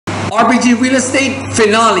RPG Real Estate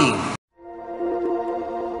finale.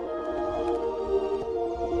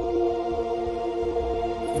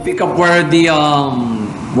 Pick up where the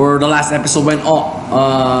last episode went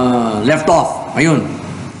left off. Ayun.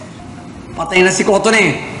 Patay na si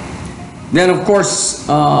Kotone. Then of course,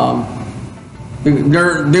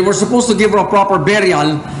 they were supposed to give her a proper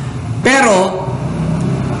burial, pero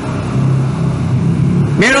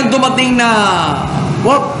meron dumating na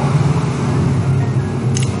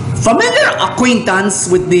familiar acquaintance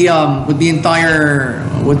with the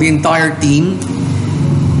entire team.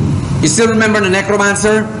 You still remember the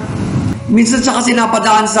necromancer? Minsan siya kasi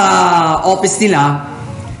napadaan sa office nila,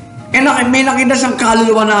 may nakita siyang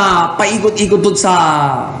kaluluwa na paikot-ikot doon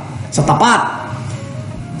sa tapat.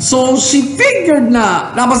 So she figured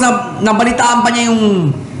tapos nabalitaan pa niya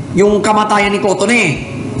yung kamatayan ni Kotone.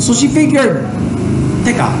 So she figured,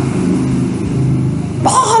 teka,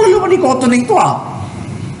 baka kaluluwa ni Kotone ito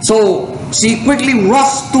So she quickly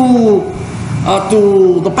rushed to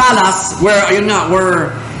the palace where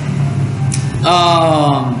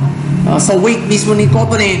sa wake mismo ni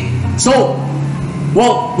Kotone. So,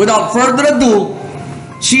 without further ado,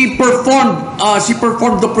 she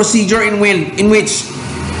performed the procedure in which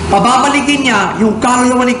pababalikin niya yung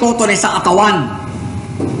kaluluwa ni Kotone sa katawan.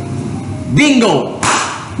 Bingo!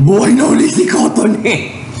 Buhay na ulit si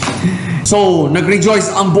Kotone. So, nag-rejoice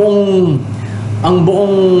ang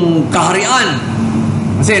buong kaharian.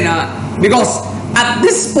 Kasi because at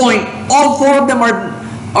this point, all four of them are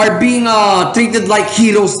being treated like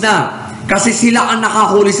heroes na. Kasi sila ang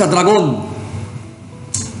nakahuli sa dragon.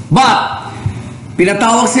 But,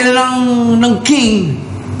 pinatawag sila ng king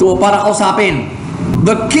para kausapin.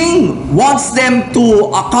 The king wants them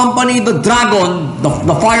to accompany the dragon,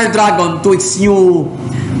 the fire dragon, to its new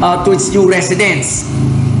residence.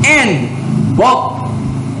 And,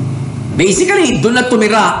 basically, doon na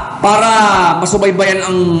tumira para masubaybayan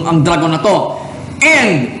ang dragon na to.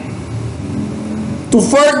 And, to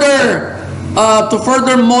further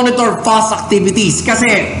monitor fast activities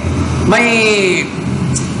kasi may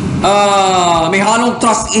halong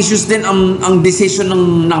trust issues din ang decision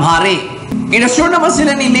ng hari. Inassure naman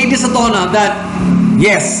sila ni Lady Satona that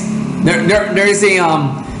yes, there is a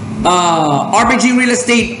RPG Real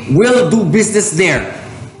Estate will do business there.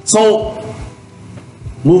 So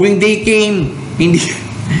moving day came,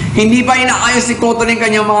 hindi pa inaayos si Kotone ng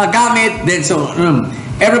kanyang mga gamit. Then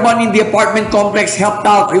everybody in the apartment complex helped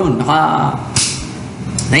out. Ayun,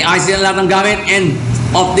 naiayos nila lahat ng gamit and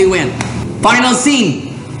off they went. Final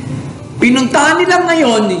scene. Pinuntahan nila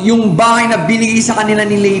ngayon yung bahay na binigay sa kanila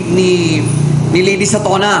ni Lady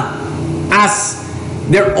Satona as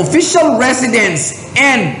their official residence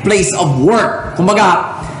and place of work.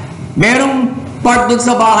 Kumbaga, merong part doon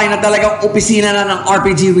sa bahay na talagang opisina na ng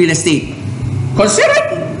RPG Real Estate. Consider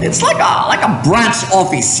it, it's like a branch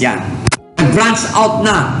office yan. Branch out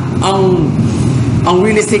na ang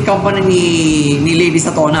real estate company ni Lady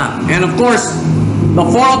Satona. And of course, the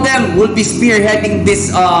four of them will be spearheading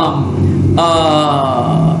this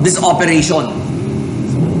operation.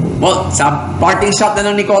 Well, sa parting shot na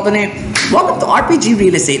lang ni Kotone, welcome to RPG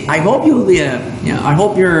Real Estate. I hope you're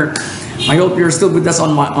still with us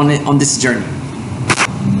on this journey.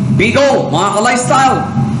 Bigo, mga ka-lifestyle,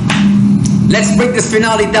 let's break this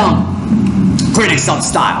finale down. Critic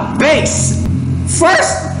style. Base!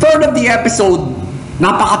 First third of the episode,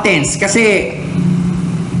 napaka-tense kasi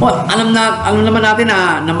alam naman natin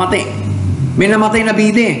na namatay. May namatay na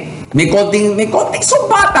bide. May konting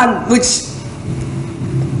sumbatan which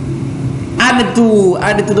added to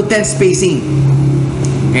the tense spacing.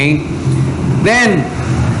 Okay? Then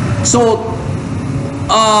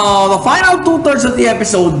the final 2/3 of the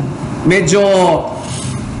episode medyo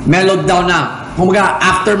mellowed down na. Kumbaga,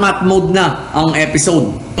 aftermath mode na ang episode.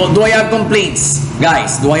 So, do I have complaints?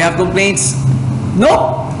 Guys, do I have complaints?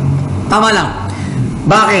 No. Tama lang.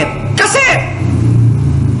 Bakit? Kasi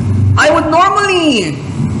I would normally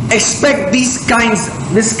expect this kind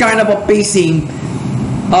of a pacing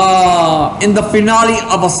in the finale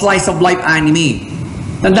of a slice of life anime.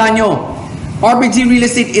 Tandaan nyo, RPG Real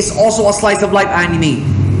Estate is also a slice of life anime.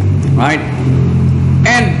 Right?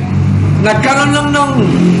 And nagkaroon lang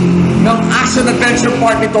ng action-adventure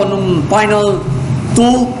part nito nung final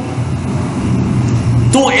 2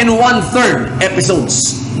 and 1/3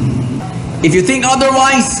 episodes. If you think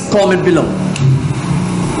otherwise, comment below.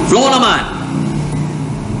 Flow naman.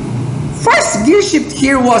 First gear shift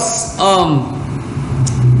here was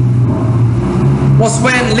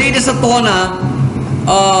when Lady Satona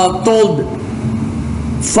told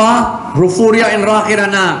Fa, Rufuria, and Rakira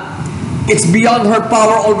na it's beyond her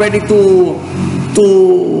power already to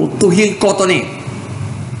heal Kotone.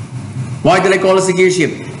 Why did I call it a gear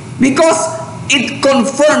shift? Because it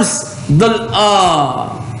confirms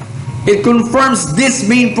this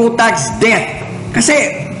main protag's death. Kasi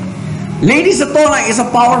Lady Satona is a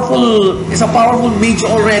powerful mage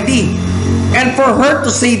already. And for her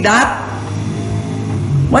to say that,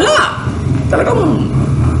 wala. Talagang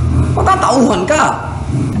matatauhan ka.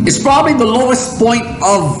 It's probably the lowest point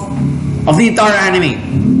of the entire anime.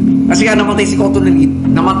 Kasi nga namatay si Koto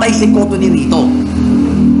ni Rito.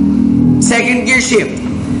 Second gear shift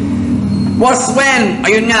was when,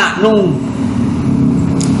 ayun nga, nung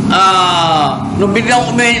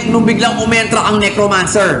biglang umentra ang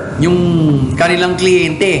Necromancer, yung kanilang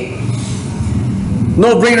kliyente.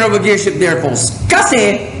 No brainer of a gear shift there, folks.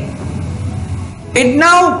 Kasi it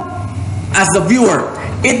now, as the viewer,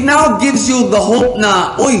 it now gives you the hope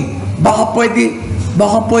na, uy, baka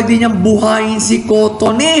pwede niyang buhayin si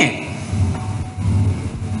Kotone.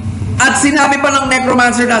 At sinabi pa ng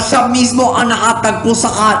Necromancer na siya mismo ang nakatagpo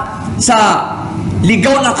sa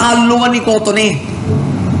ligaw na kaluluwa ni Kotone.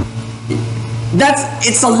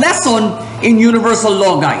 It's a lesson in universal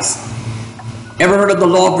law, guys. Ever heard of the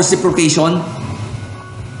law of reciprocation?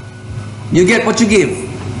 You get what you give.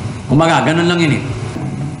 Kumaga, ganun lang yun eh.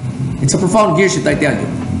 It's a profound gear shift, I tell you.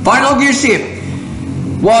 Final gear shift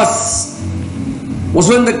was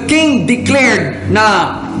when the king declared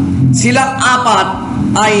na silang apat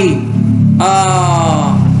ay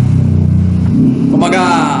kumaga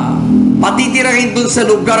patitirahin dun sa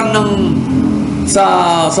lugar ng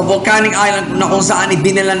sa volcanic island na kung saan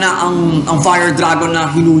ibinala na ang fire dragon na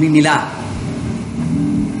hinuli nila.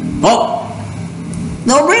 Oh,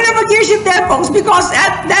 no brainer of a gear shift there, folks, because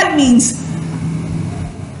that means,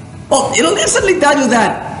 oh, it'll instantly tell you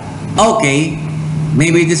that, okay,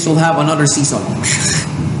 maybe this will have another season.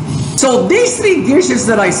 So these three gear shifts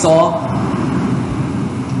that I saw,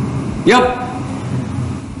 yep,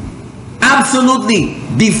 absolutely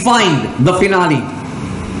defined the finale.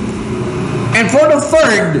 And for the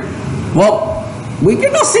third, well, we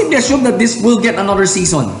cannot safely assume that this will get another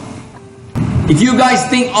season. If you guys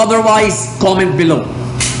think otherwise, comment below.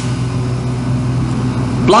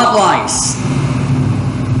 Plot-wise,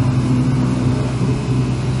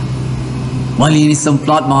 malinis ang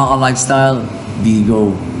plot, mga ka-lifestyle.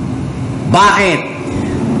 Bigo. Bakit?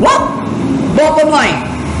 What? Bottom line,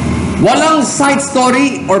 walang side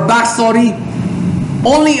story or backstory.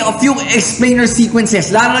 Only a few explainer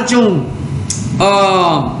sequences. Lalo na yung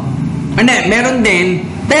meron din,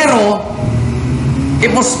 pero it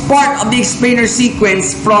was part of the explainer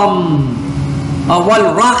sequence from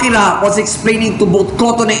while Rakira was explaining to both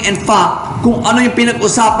Kotone and Fa kung ano yung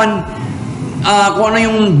pinag-usapan, kung ano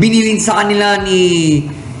yung binilin sa kanila ni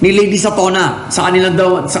Lady Satona sa kanilang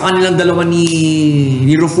dalawa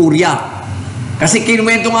ni Rufuria. Kasi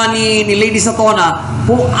kinuwento nga ni Lady Satona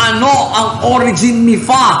kung ano ang origin ni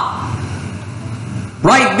Fa.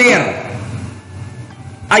 Right there.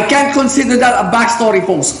 I can't consider that a backstory,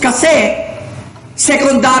 folks. Kasi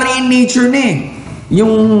secondary in nature na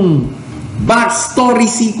yung backstory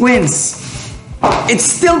sequence. It's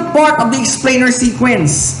still part of the explainer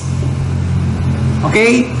sequence.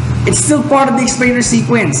 Okay? It's still part of the explainer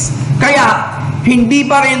sequence. Kaya, hindi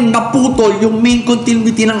pa rin naputol yung main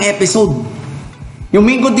continuity ng episode. Yung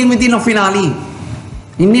main continuity ng finale.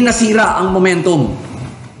 Hindi nasira ang momentum.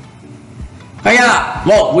 Kaya,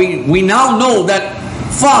 well, we now know that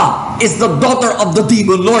Fa is the daughter of the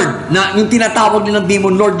Demon Lord. Na yung tinatawag din ng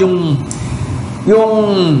Demon Lord, yung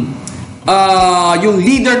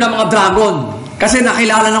leader ng mga dragon. Kasi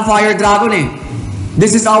nakilala ng fire dragon eh.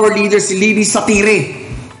 This is our leader, si Lady Satire.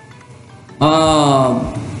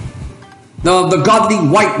 The godly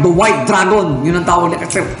white, the white dragon. Yun ang tawag niya.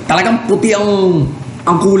 Kasi talagang puti ang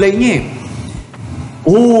kulay niya eh.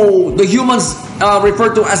 Who the humans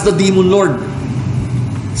refer to as the Demon Lord.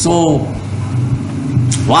 So,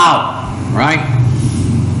 wow. Right?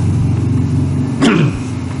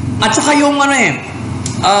 At saka yung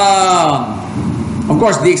of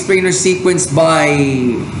course, the explainer sequence by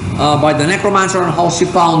the Necromancer on how she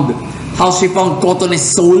found Kotone's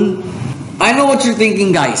soul. I know what you're thinking,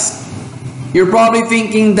 guys. You're probably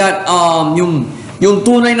thinking that yung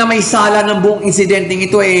tunay na may sala ng buong insidenteng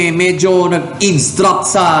ito medyo nag-eavesdrop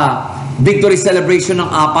sa victory celebration ng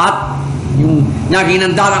apat. Yung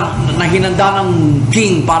nahinanda ng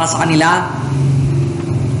king para sa kanila.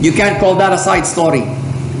 You can't call that a side story.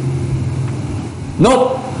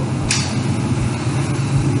 Nope.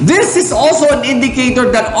 This is also an indicator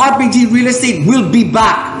that RPG real estate will be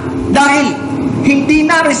back. Dahil hindi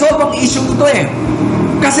na resolve ang issue ito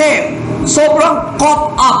Kasi sobrang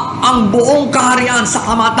caught up ang buong kaharian sa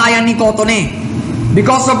kamatayan ni Kotone.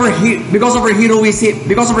 because of her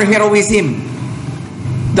heroism,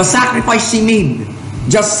 the sacrifice she made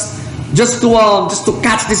just to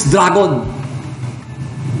catch this dragon.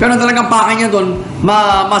 Pero talagang pake niya doon,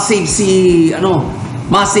 ma-save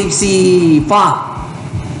si Fa.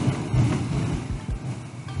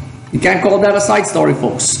 You can't call that a side story,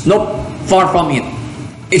 folks. Nope, far from it.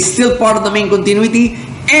 It's still part of the main continuity,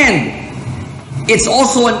 and it's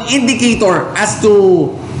also an indicator as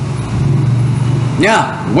to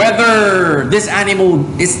whether this anime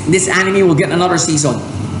will get another season.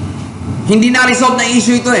 Hindi na resolve na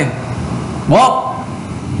issue ito eh. Well,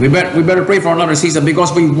 we better pray for another season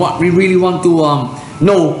because we really want to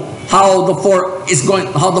know how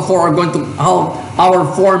our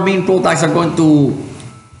four main protagonists are going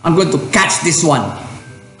to catch this one.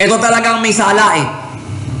 Ito talagang may sala eh.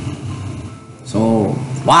 So,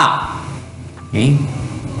 wow. Okay.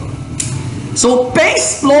 So,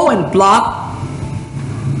 pace, flow, and plot,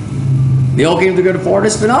 they all came together for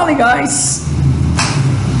this finale, guys.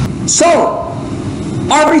 So,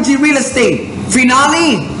 RPG Real Estate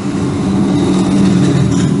finale.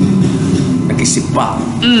 Nag-isip pa.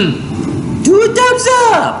 2 thumbs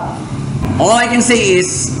up. All I can say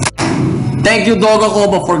is, thank you,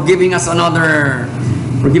 Dogakobo, for giving us another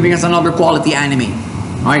quality anime.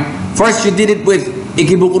 All right. First, you did it with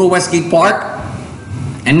Ikebukuro Westgate Park,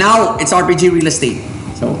 and now it's RPG Real Estate.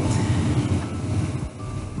 So,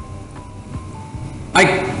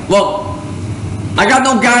 I got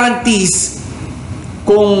no guarantees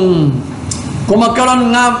kung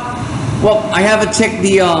magkaroon nga. Well, I haven't checked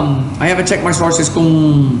my sources kung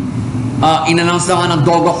in-announce lang ng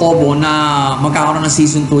Dogakobo na magkakaroon ng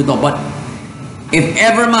season 2 ito. But if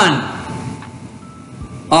ever man,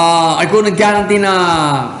 I couldn't guarantee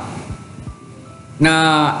na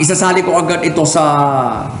isasali ko agad ito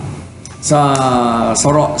sa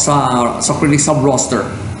Critic sub roster,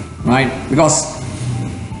 right? Because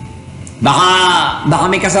baka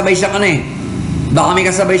may kasabay siyang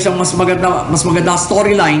mas maganda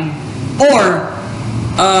storyline, or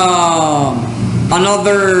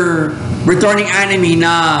another returning anime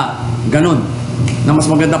na ganun, na mas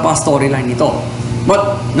maganda pa storyline nito.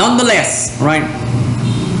 But nonetheless, right,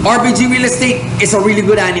 RPG Real Estate is a really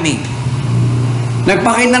good anime.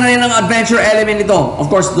 Nagpakita na rin ng adventure element ito. Of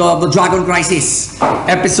course, the Dragon Crisis,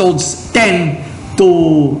 episodes 10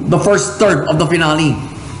 to the first third of the finale.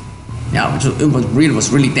 Yeah, it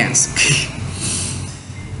was really tense.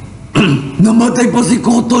 Namatay pa si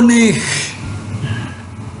Cotton eh.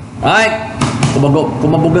 Right?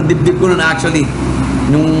 Kumabog ang dibdib ko nun actually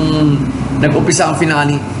nung nag-umpisa ang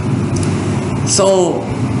finale. So,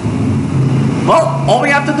 well, all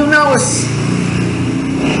we have to do now is,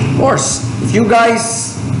 of course, if you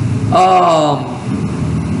guys are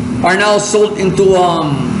now sold into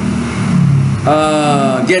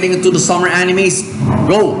getting into the summer animes,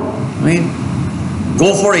 go. I mean,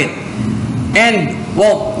 go for it. And,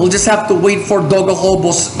 well, we'll just have to wait for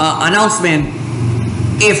Dogakobo's announcement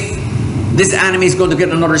if this anime is going to get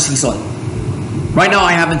another season. Right now,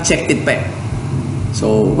 I haven't checked it pa.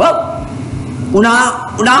 So, well,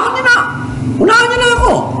 unahan niyo na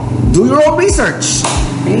ako. Do your own research.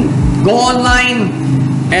 Okay? Go online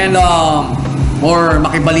and or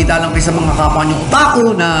makibalita lang kayo sa mga kapwa nyo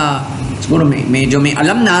otaku na siguro medyo may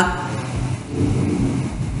alam na.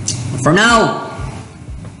 For now,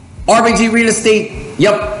 RPG Real Estate,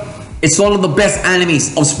 yep, it's one of the best animes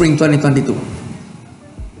of spring 2022.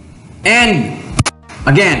 And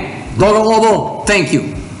again, Dogakobo, thank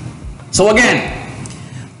you. So again,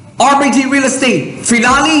 RPG Real Estate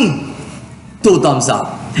finale, 2 thumbs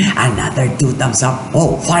up. Another 2 thumbs up.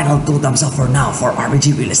 Oh, final 2 thumbs up for now for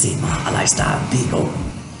RPG Real Estate, mga ka-lifestyle Bigo.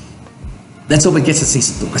 Let's hope it gets a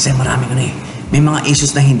season 2 kasi maraming may mga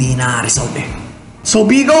issues na hindi na-resolve eh. So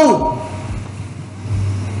Bigo,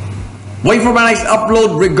 wait for my next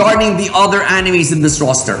upload regarding the other animes in this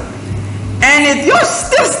roster. And if you're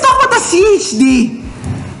still stuck with the CHD,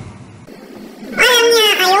 alam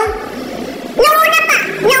niya kayo? Nauna pa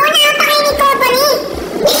kayo ni Company.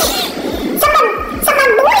 Sa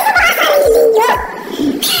magbuhay sa mga sarili niyo.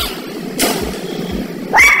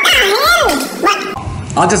 What the hell?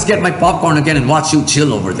 I'll just get my popcorn again and watch you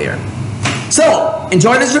chill over there. So,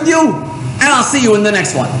 enjoy this review, and I'll see you in the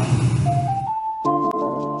next one.